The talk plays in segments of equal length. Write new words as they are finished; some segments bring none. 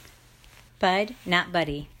Bud, Not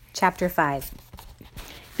Buddy, Chapter 5.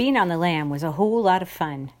 Being on the lam was a whole lot of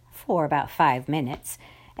fun, for about 5 minutes.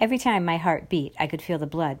 Every time my heart beat, I could feel the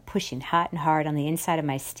blood pushing hot and hard on the inside of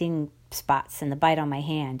my sting spots and the bite on my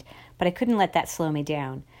hand, but I couldn't let that slow me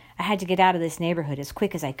down. I had to get out of this neighborhood as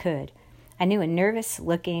quick as I could. I knew a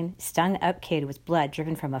nervous-looking, stung-up kid with blood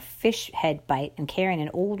driven from a fish head bite and carrying an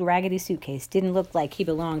old raggedy suitcase didn't look like he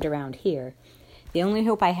belonged around here. The only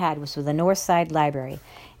hope I had was with the North Side Library.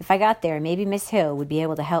 If I got there, maybe Miss Hill would be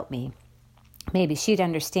able to help me. Maybe she'd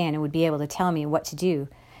understand and would be able to tell me what to do.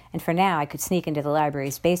 And for now, I could sneak into the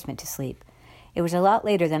library's basement to sleep. It was a lot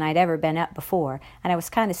later than I'd ever been up before, and I was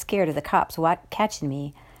kind of scared of the cops catching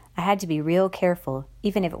me. I had to be real careful,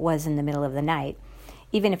 even if it was in the middle of the night,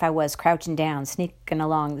 even if I was crouching down, sneaking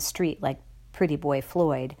along the street like Pretty Boy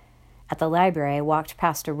Floyd. At the library, I walked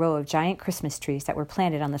past a row of giant Christmas trees that were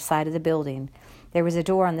planted on the side of the building. There was a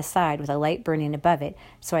door on the side with a light burning above it,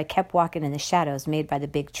 so I kept walking in the shadows made by the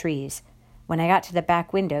big trees. When I got to the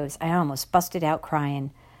back windows, I almost busted out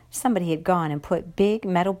crying. Somebody had gone and put big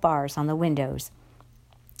metal bars on the windows.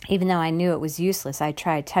 Even though I knew it was useless, I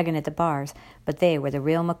tried tugging at the bars, but they were the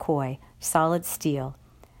real McCoy, solid steel.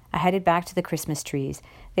 I headed back to the Christmas trees.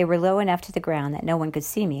 They were low enough to the ground that no one could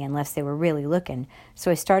see me unless they were really looking,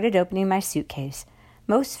 so I started opening my suitcase.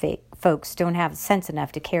 Most folks don't have sense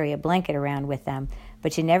enough to carry a blanket around with them,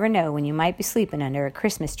 but you never know when you might be sleeping under a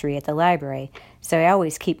Christmas tree at the library, so I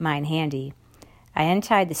always keep mine handy. I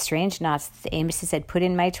untied the strange knots that the Amoses had put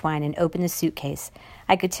in my twine and opened the suitcase.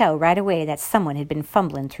 I could tell right away that someone had been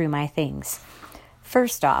fumbling through my things.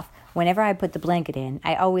 First off, whenever I put the blanket in,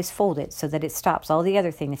 I always fold it so that it stops all the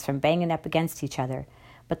other things from banging up against each other.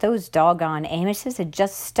 But those doggone Amoses had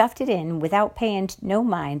just stuffed it in without paying no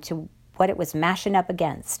mind to what it was mashing up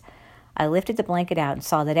against. I lifted the blanket out and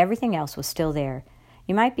saw that everything else was still there.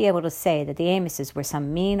 You might be able to say that the Amoses were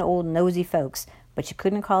some mean old nosy folks, but you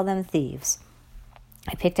couldn't call them thieves.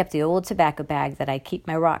 I picked up the old tobacco bag that I keep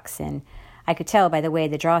my rocks in. I could tell by the way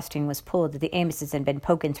the drawstring was pulled that the Amoses had been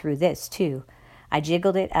poking through this, too. I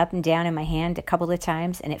jiggled it up and down in my hand a couple of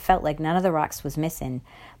times, and it felt like none of the rocks was missing,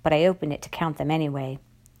 but I opened it to count them anyway.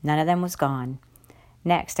 None of them was gone.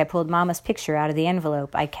 Next, I pulled Mama's picture out of the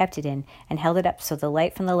envelope I kept it in and held it up so the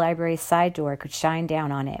light from the library's side door could shine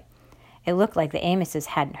down on it. It looked like the Amoses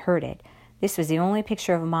hadn't heard it. This was the only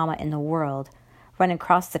picture of Mama in the world. Running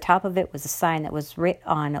across the top of it was a sign that was writ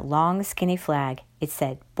on a long, skinny flag. It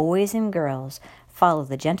said, "Boys and girls, follow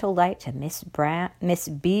the gentle light to Miss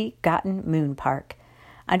B. Gotten Moon Park."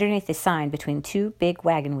 Underneath the sign, between two big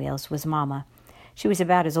wagon wheels, was Mama. She was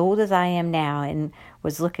about as old as I am now and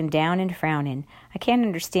was looking down and frowning. I can't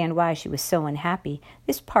understand why she was so unhappy.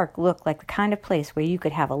 This park looked like the kind of place where you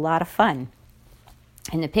could have a lot of fun.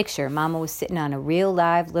 In the picture, Mama was sitting on a real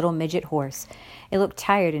live little midget horse. It looked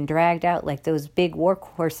tired and dragged out like those big work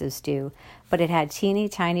horses do, but it had a teeny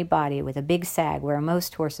tiny body with a big sag where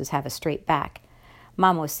most horses have a straight back.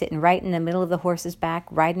 Mama was sitting right in the middle of the horse's back,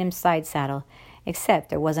 riding him side saddle, except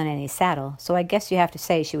there wasn't any saddle, so I guess you have to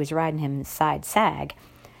say she was riding him side sag.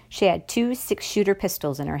 She had 2 6-shooter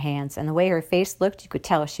pistols in her hands, and the way her face looked, you could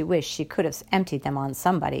tell she wished she could have emptied them on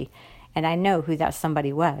somebody, and I know who that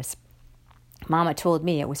somebody was. Mama told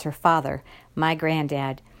me it was her father, my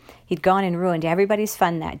granddad. He'd gone and ruined everybody's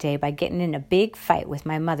fun that day by getting in a big fight with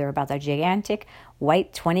my mother about the gigantic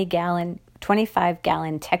white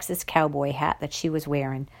 25-gallon Texas cowboy hat that she was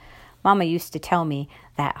wearing. Mama used to tell me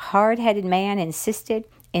that hard-headed man insisted,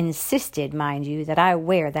 mind you, that I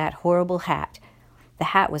wear that horrible hat. The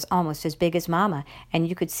hat was almost as big as Mama, and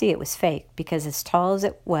you could see it was fake, because as tall as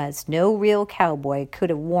it was, no real cowboy could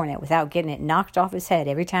have worn it without getting it knocked off his head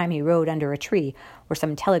every time he rode under a tree or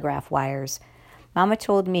some telegraph wires. Mama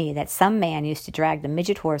told me that some man used to drag the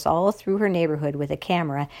midget horse all through her neighborhood with a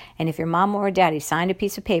camera, and if your mama or daddy signed a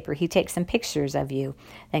piece of paper, he'd take some pictures of you,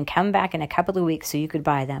 then come back in a couple of weeks so you could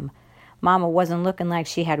buy them. Mama wasn't looking like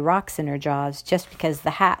she had rocks in her jaws just because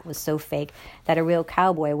the hat was so fake that a real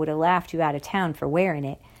cowboy would have laughed you out of town for wearing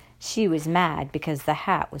it. She was mad because the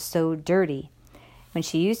hat was so dirty. When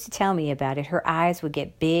she used to tell me about it, her eyes would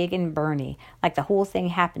get big and burny, like the whole thing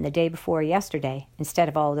happened the day before yesterday, instead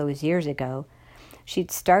of all those years ago.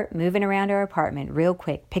 She'd start moving around our apartment real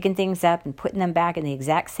quick, picking things up and putting them back in the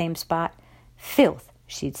exact same spot. "Filth,"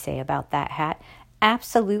 she'd say about that hat.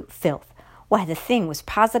 "Absolute filth. Why, the thing was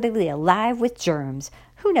positively alive with germs.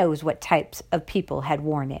 Who knows what types of people had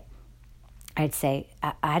worn it?" I'd say,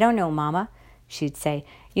 I don't know, Mama." She'd say,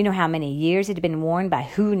 "You know how many years it had been worn by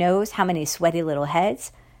who knows how many sweaty little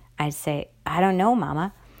heads?" I'd say, "I don't know,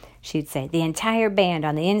 Mama." She'd say, "The entire band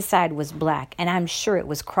on the inside was black, and I'm sure it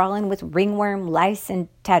was crawling with ringworm, lice, and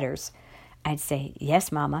tatters." I'd say,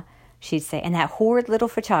 "Yes, Mama." She'd say, and that horrid little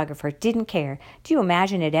photographer didn't care. Do you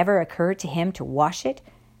imagine it ever occurred to him to wash it?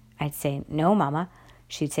 I'd say, no, Mama.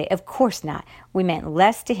 She'd say, of course not. We meant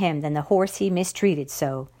less to him than the horse he mistreated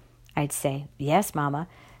so. I'd say, yes, Mama.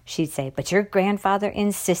 She'd say, but your grandfather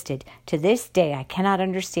insisted. To this day I cannot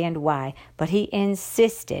understand why, but he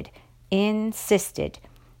insisted.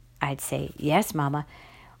 I'd say, yes, Mama.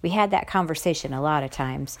 We had that conversation a lot of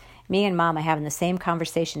times. Me and Mama having the same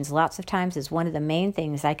conversations lots of times is one of the main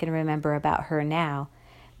things I can remember about her now.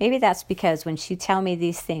 Maybe that's because when she'd tell me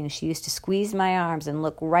these things, she used to squeeze my arms and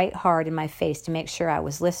look right hard in my face to make sure I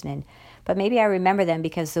was listening. But maybe I remember them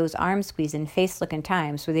because those arm squeezing, face-looking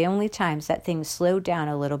times were the only times that things slowed down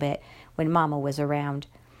a little bit when Mama was around.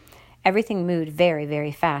 Everything moved very,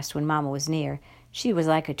 very fast when Mama was near. She was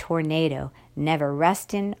like a tornado, never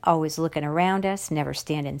resting, always looking around us, never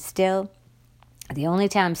standing still. The only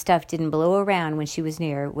time stuff didn't blow around when she was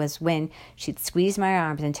near was when she'd squeeze my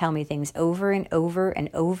arms and tell me things over and over and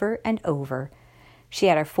over and over. She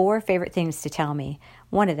had her 4 favorite things to tell me.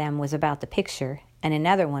 One of them was about the picture, and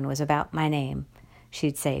another one was about my name.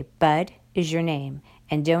 She'd say, Bud is your name,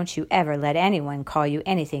 and don't you ever let anyone call you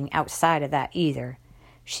anything outside of that either.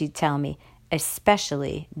 She'd tell me,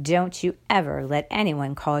 especially, don't you ever let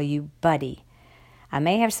anyone call you Buddy. I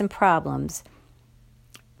may have some problems,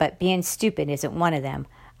 but being stupid isn't one of them.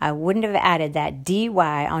 I wouldn't have added that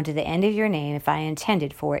DY onto the end of your name if I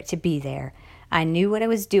intended for it to be there. I knew what I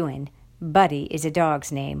was doing. Buddy is a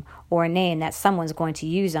dog's name, or a name that someone's going to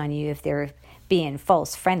use on you if they're being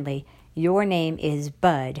false friendly. Your name is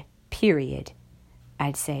Bud, period.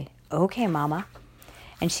 I'd say, okay, Mama.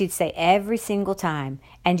 And she'd say every single time,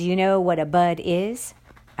 and do you know what a bud is?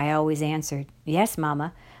 I always answered, yes,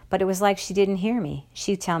 Mama, but it was like she didn't hear me.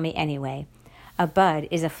 She'd tell me anyway. A bud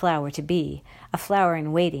is a flower to be, a flower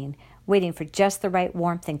in waiting for just the right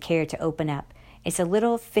warmth and care to open up. It's a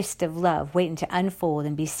little fist of love waiting to unfold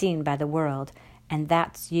and be seen by the world, and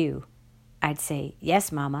that's you. I'd say,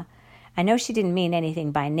 yes, Mama. I know she didn't mean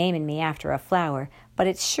anything by naming me after a flower, but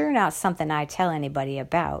it's sure not something I tell anybody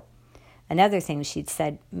about. Another thing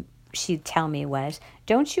she'd tell me was,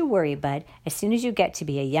 don't you worry, Bud. As soon as you get to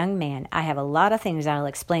be a young man, I have a lot of things I'll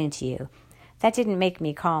explain to you. That didn't make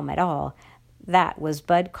me calm at all. That was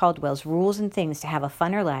Bud Caldwell's Rules and Things to Have a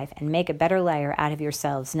Funner Life and Make a Better Liar Out of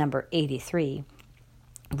Yourselves, number 83.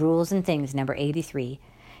 Rules and Things, number 83.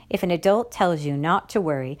 If an adult tells you not to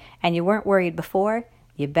worry and you weren't worried before,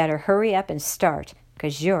 you better hurry up and start,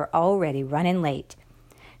 'cause you're already running late.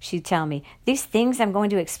 She'd tell me, these things I'm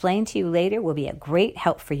going to explain to you later will be a great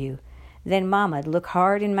help for you. Then Mama'd look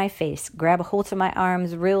hard in my face, grab a hold of my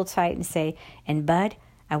arms real tight and say, and Bud,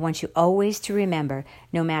 I want you always to remember,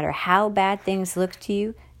 no matter how bad things look to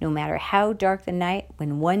you, no matter how dark the night,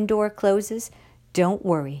 when one door closes, don't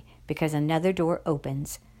worry, because another door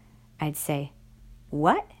opens. I'd say,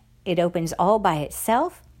 what? It opens all by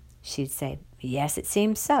itself? She'd say, yes, it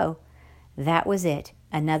seems so. That was it.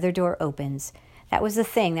 Another door opens. That was the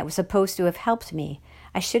thing that was supposed to have helped me.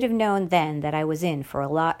 I should have known then that I was in for a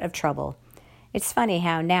lot of trouble. It's funny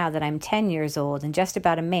how now that I'm 10 years old and just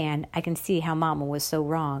about a man, I can see how Mama was so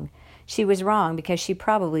wrong. She was wrong because she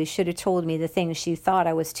probably should have told me the things she thought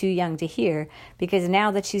I was too young to hear, because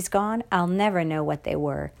now that she's gone, I'll never know what they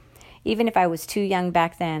were. Even if I was too young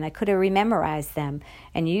back then, I could have memorized them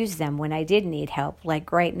and used them when I did need help,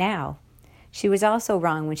 like right now. She was also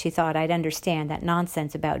wrong when she thought I'd understand that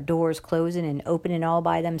nonsense about doors closing and opening all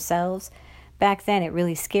by themselves. Back then it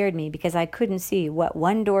really scared me because I couldn't see what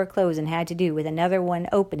one door closing had to do with another one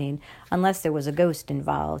opening unless there was a ghost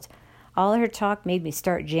involved. All her talk made me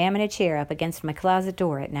start jamming a chair up against my closet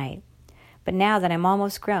door at night. But now that I'm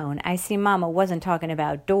almost grown, I see Mama wasn't talking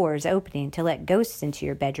about doors opening to let ghosts into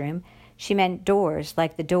your bedroom. She meant doors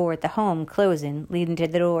like the door at the home closing, leading to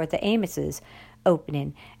the door at the Amos's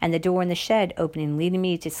opening, and the door in the shed opening, leading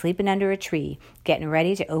me to sleeping under a tree, getting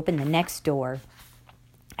ready to open the next door.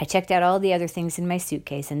 I checked out all the other things in my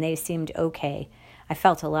suitcase, and they seemed okay. I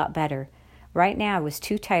felt a lot better. Right now I was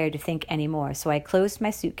too tired to think anymore, so I closed my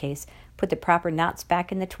suitcase, put the proper knots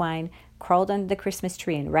back in the twine, crawled under the Christmas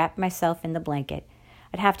tree, and wrapped myself in the blanket.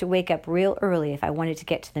 I'd have to wake up real early if I wanted to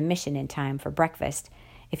get to the mission in time for breakfast.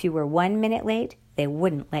 If you were 1 minute late, they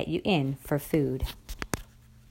wouldn't let you in for food.